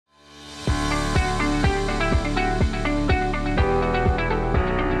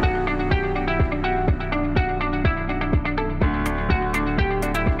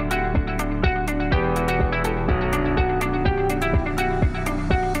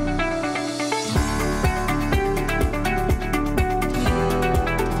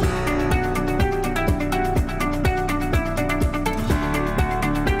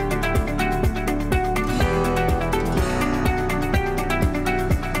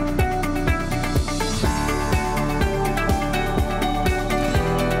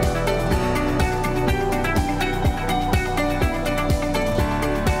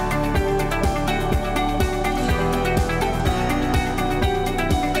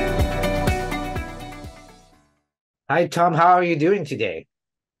Hi, Tom. How are you doing today?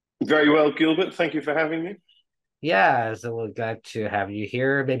 Very well, Gilbert. Thank you for having me. Yeah, so we're glad to have you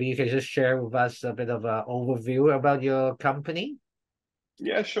here. Maybe you can just share with us a bit of an overview about your company.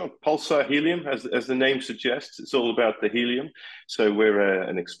 Yeah, sure. Pulsar Helium, as the name suggests, it's all about the helium. So we're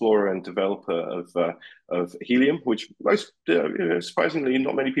an explorer and developer of helium, which most surprisingly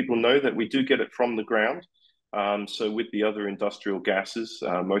not many people know that we do get it from the ground. So with the other industrial gases,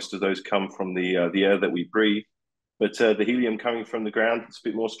 most of those come from the air that we breathe. But the helium coming from the ground, it's a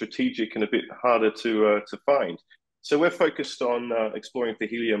bit more strategic and a bit harder to find. So we're focused on exploring for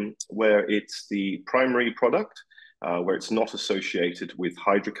helium where it's the primary product, where it's not associated with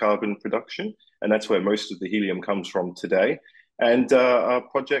hydrocarbon production, and that's where most of the helium comes from today. And our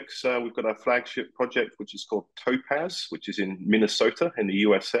projects, we've got our flagship project, which is called Topaz, which is in Minnesota in the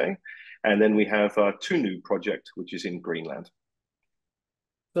USA. And then we have our Tunu project, which is in Greenland.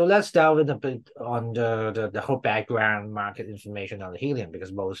 So let's delve in a bit on the whole background market information on the helium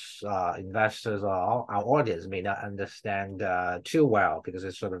because most investors or our audience may not understand too well because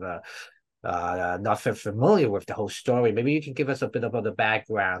it's sort of a not familiar with the whole story. Maybe you can give us a bit about the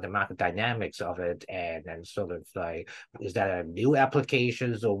background, the market dynamics of it, and sort of like, is that a new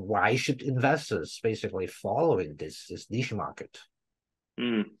applications or why should investors basically following this niche market?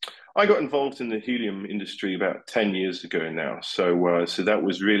 Mm. I got involved in the helium industry about 10 years ago now. So that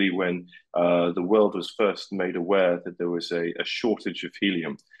was really when the world was first made aware that there was a shortage of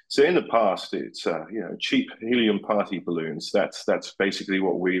helium. So in the past, it's cheap helium party balloons. That's basically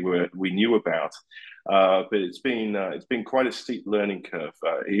what we knew about. But it's been quite a steep learning curve.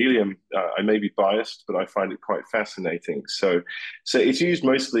 Helium, I may be biased, but I find it quite fascinating. So it's used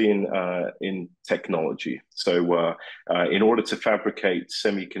mostly in technology. In order to fabricate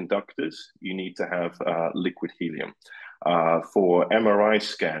semiconductors, you need to have liquid helium. For MRI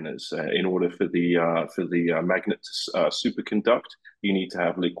scanners, in order for the magnet to superconduct, you need to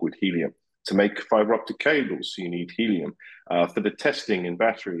have liquid helium. To make fiber optic cables, you need helium. For the testing in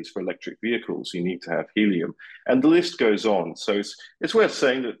batteries for electric vehicles, you need to have helium, and the list goes on. So it's worth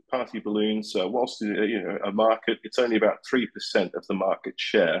saying that party balloons, whilst a market, it's only about 3% of the market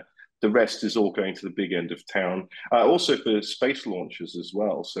share. The rest is all going to the big end of town. Also for space launches as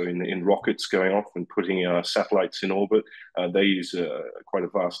well. So in rockets going off and putting satellites in orbit, they use quite a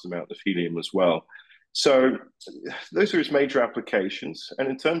vast amount of helium as well. So those are its major applications. And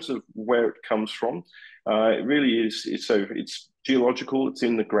in terms of where it comes from, it really is. It's geological. It's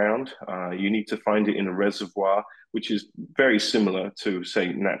in the ground. You need to find it in a reservoir, which is very similar to,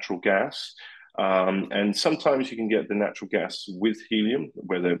 say, natural gas. And sometimes you can get the natural gas with helium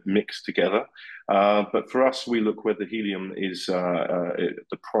where they're mixed together. But for us, we look where the helium is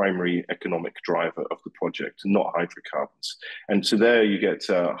the primary economic driver of the project, not hydrocarbons. And so there you get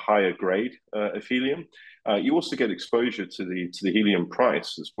a higher grade of helium. You also get exposure to the helium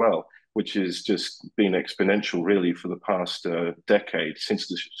price as well, which has just been exponential really for the past decade since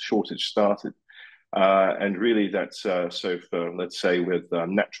the shortage started. And really that's so for, let's say, with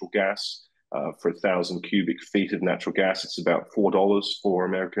natural gas, for 1,000 cubic feet of natural gas, it's about $4 for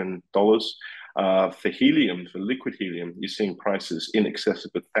American dollars. For helium, for liquid helium, you're seeing prices in excess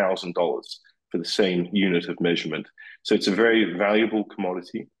of $1,000 for the same unit of measurement. So it's a very valuable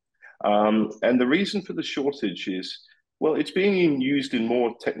commodity. And the reason for the shortage is, well, it's being used in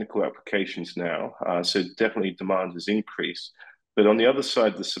more technical applications now. So definitely demand has increased. But on the other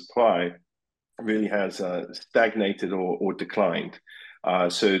side, the supply really has stagnated or declined.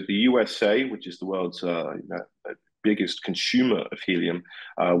 So the USA, which is the world's biggest consumer of helium,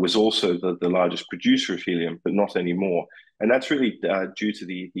 was also the largest producer of helium, but not anymore. And that's really due to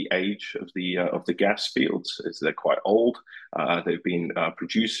the age of the gas fields, as they're quite old. They've been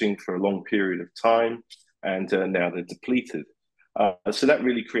producing for a long period of time, and now they're depleted. So that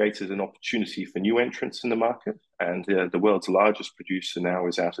really created an opportunity for new entrants in the market. And the world's largest producer now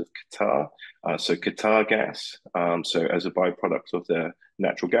is out of Qatar. So Qatar gas, so as a byproduct of their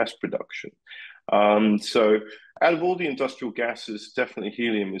natural gas production. So out of all the industrial gases, definitely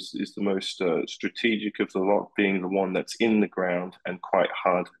helium is the most strategic of the lot, being the one that's in the ground and quite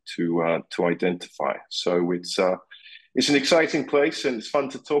hard to identify. So it's an exciting place and it's fun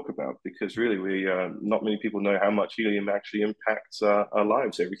to talk about because really we not many people know how much helium actually impacts our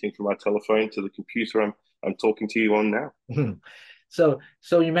lives. Everything from our telephone to the computer I'm talking to you on now. So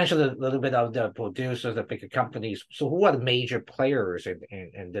you mentioned a little bit of the producers, the bigger companies. So who are the major players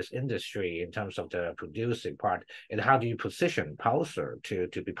in this industry in terms of the producing part, and how do you position Pulsar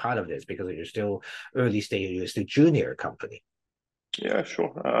to be part of this? Because you're still early stage, you're still junior company. Yeah,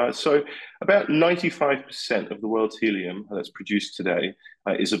 sure. So about 95% of the world's helium that's produced today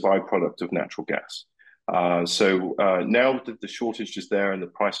is a byproduct of natural gas. Now that the shortage is there and the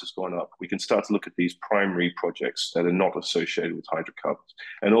price has gone up, we can start to look at these primary projects that are not associated with hydrocarbons,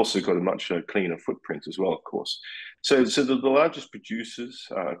 and also got a much cleaner footprint as well, of course. So the largest producers,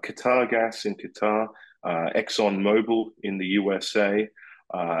 Qatar Gas in Qatar, ExxonMobil in the USA,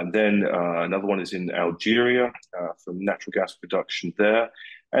 then another one is in Algeria from natural gas production there.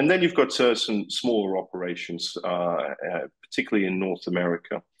 And then you've got some smaller operations, particularly in North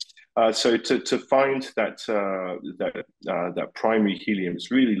America. So to find that primary helium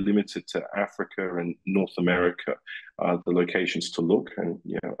is really limited to Africa and North America, the locations to look, and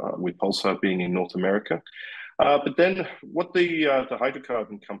with Pulsar being in North America. But then what the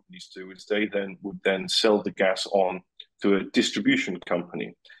hydrocarbon companies do is they would sell the gas on to a distribution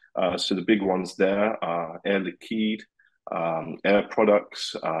company. So the big ones there are Air Liquide, Air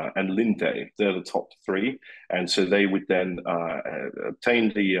Products, and Linde. They're the top three. And so they would then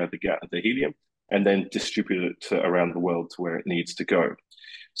obtain the helium and then distribute it around the world to where it needs to go.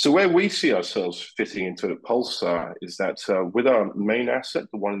 So where we see ourselves fitting into the Pulsar is that with our main asset,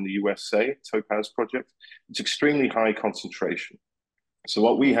 the one in the USA, Topaz project, it's extremely high concentration. So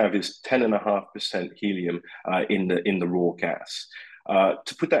what we have is 10.5% helium in the raw gas.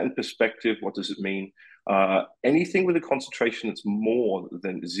 To put that in perspective, what does it mean? Anything with a concentration that's more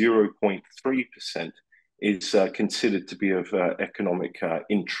than 0.3% is considered to be of economic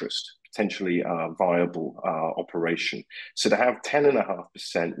interest, potentially viable operation. So to have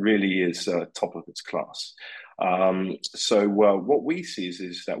 10.5% really is top of its class. What we see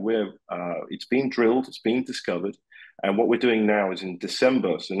is that it's being drilled, it's being discovered, and what we're doing now is in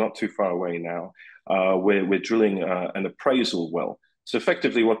December, so not too far away now, we're drilling an appraisal well. So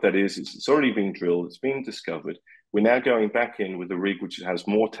effectively what that is it's already being drilled, it's being discovered. We're now going back in with a rig which has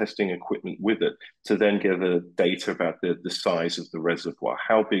more testing equipment with it to then get the data about the size of the reservoir.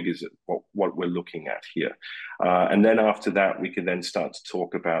 How big is it? What we're looking at here. And then after that, we can then start to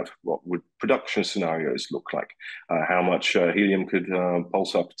talk about what would production scenarios look like. How much helium could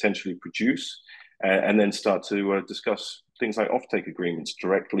Pulsar potentially produce? And then start to discuss things like offtake agreements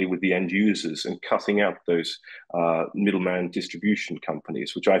directly with the end users and cutting out those middleman distribution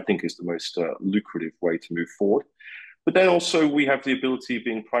companies, which I think is the most lucrative way to move forward. But then also we have the ability,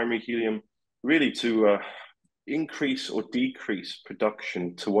 being primary helium, really to increase or decrease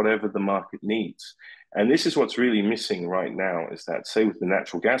production to whatever the market needs. And this is what's really missing right now, is that, say, with the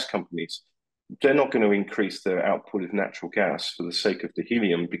natural gas companies, they're not going to increase their output of natural gas for the sake of the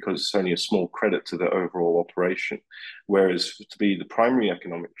helium because it's only a small credit to the overall operation. Whereas to be the primary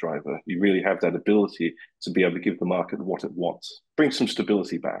economic driver, you really have that ability to be able to give the market what it wants, bring some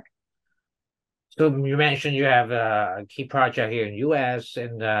stability back. So you mentioned you have a key project here in US,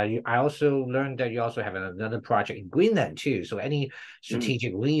 and I also learned that you also have another project in Greenland too. So any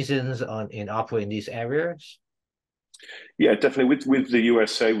strategic reasons in operating these areas? Yeah, definitely. With the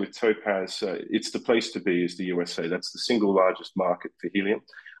USA, with Topaz, it's the place to be. Is the USA? That's the single largest market for helium,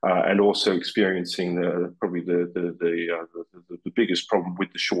 and also experiencing probably the biggest problem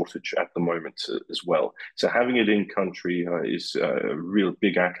with the shortage at the moment as well. So having it in country is a real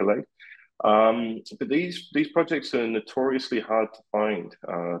big accolade. But these projects are notoriously hard to find,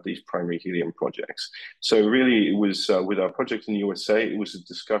 these primary helium projects. So really, it was with our project in the USA, it was a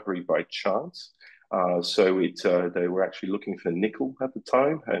discovery by chance. They were actually looking for nickel at the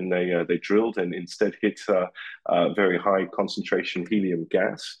time, and they drilled and instead hit very high concentration helium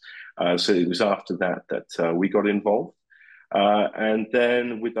gas. So it was after that we got involved. And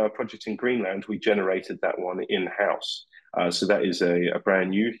then with our project in Greenland, we generated that one in-house. So that is a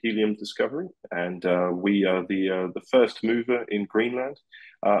brand new helium discovery, and we are the first mover in Greenland,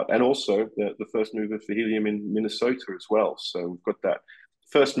 and also the first mover for helium in Minnesota as well. So we've got that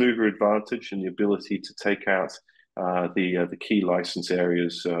first mover advantage and the ability to take out the key license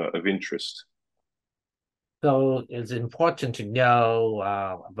areas of interest. So it's important to know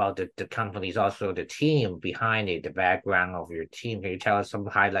about the companies, also the team behind it, the background of your team. Can you tell us some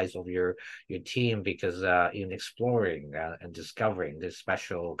highlights of your team, because in exploring and discovering this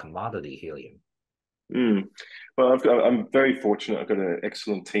special commodity helium? Well, I'm very fortunate. I've got an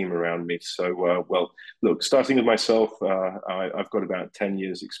excellent team around me. So, well, look, starting with myself, I've got about 10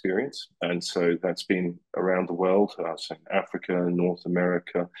 years experience. And so that's been around the world, so Africa, North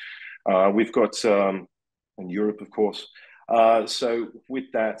America. We've got, and Europe, of course. So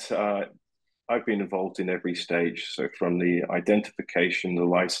with that, I've been involved in every stage. So from the identification, the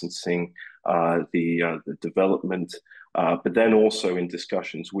licensing, the development, but then also in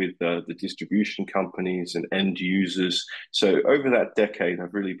discussions with the distribution companies and end users. So over that decade,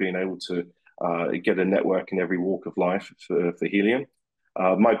 I've really been able to get a network in every walk of life for helium.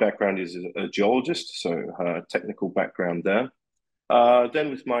 My background is a geologist, so technical background there. Then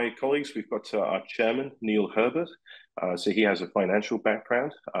with my colleagues, we've got our chairman, Neil Herbert. So he has a financial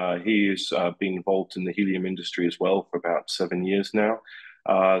background. He has been involved in the helium industry as well for about 7 years now.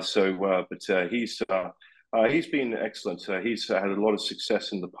 He's been excellent. He's had a lot of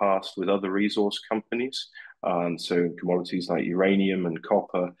success in the past with other resource companies, so commodities like uranium and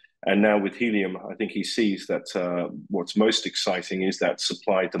copper. And now with helium, I think he sees that what's most exciting is that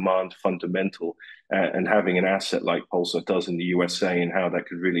supply-demand fundamental, and having an asset like Pulsar does in the USA, and how that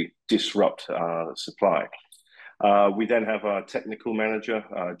could really disrupt supply. We then have our technical manager,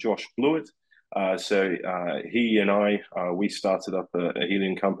 Josh Blewett. He and we started up a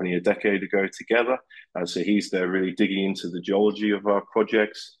helium company a decade ago together. So he's there really digging into the geology of our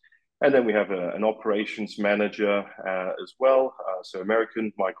projects. And then we have an operations manager as well. So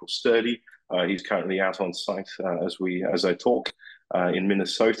American Michael Sturdy. He's currently out on site as I talk in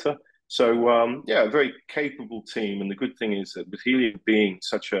Minnesota. So yeah, a very capable team. And the good thing is that with helium being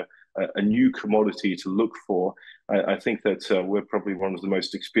such a new commodity to look for, I think that we're probably one of the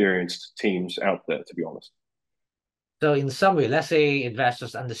most experienced teams out there, to be honest. So in summary, let's say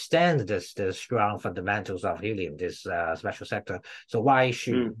investors understand the strong fundamentals of helium, this special sector. So why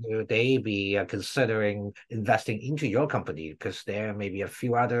should they be considering investing into your company? Because there may be a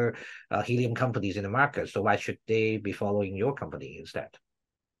few other helium companies in the market. So why should they be following your company instead?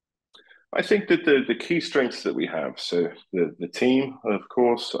 I think that the key strengths that we have, so the team, of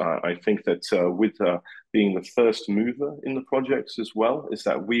course, I think that with being the first mover in the projects as well, is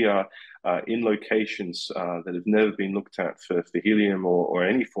that we are in locations that have never been looked at for helium or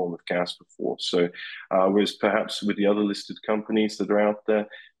any form of gas before. So whereas perhaps with the other listed companies that are out there,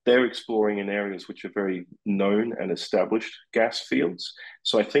 they're exploring in areas which are very known and established gas fields.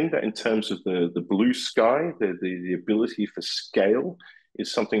 So I think that in terms of the blue sky, the ability for scale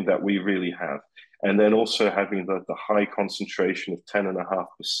is something that we really have. And then also having the high concentration of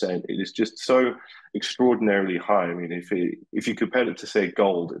 10.5%, it is just so extraordinarily high. I mean, if you compare it to, say,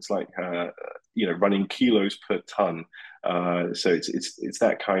 gold, it's like running kilos per ton. So it's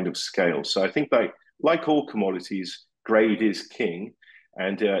that kind of scale. So I think like all commodities, grade is king.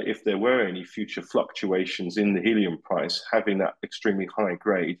 And if there were any future fluctuations in the helium price, having that extremely high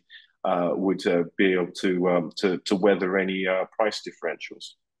grade would be able to weather any price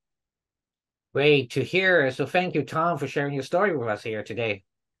differentials. Great to hear. So thank you, Tom, for sharing your story with us here today.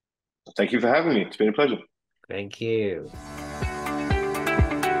 Thank you for having me. It's been a pleasure. Thank you.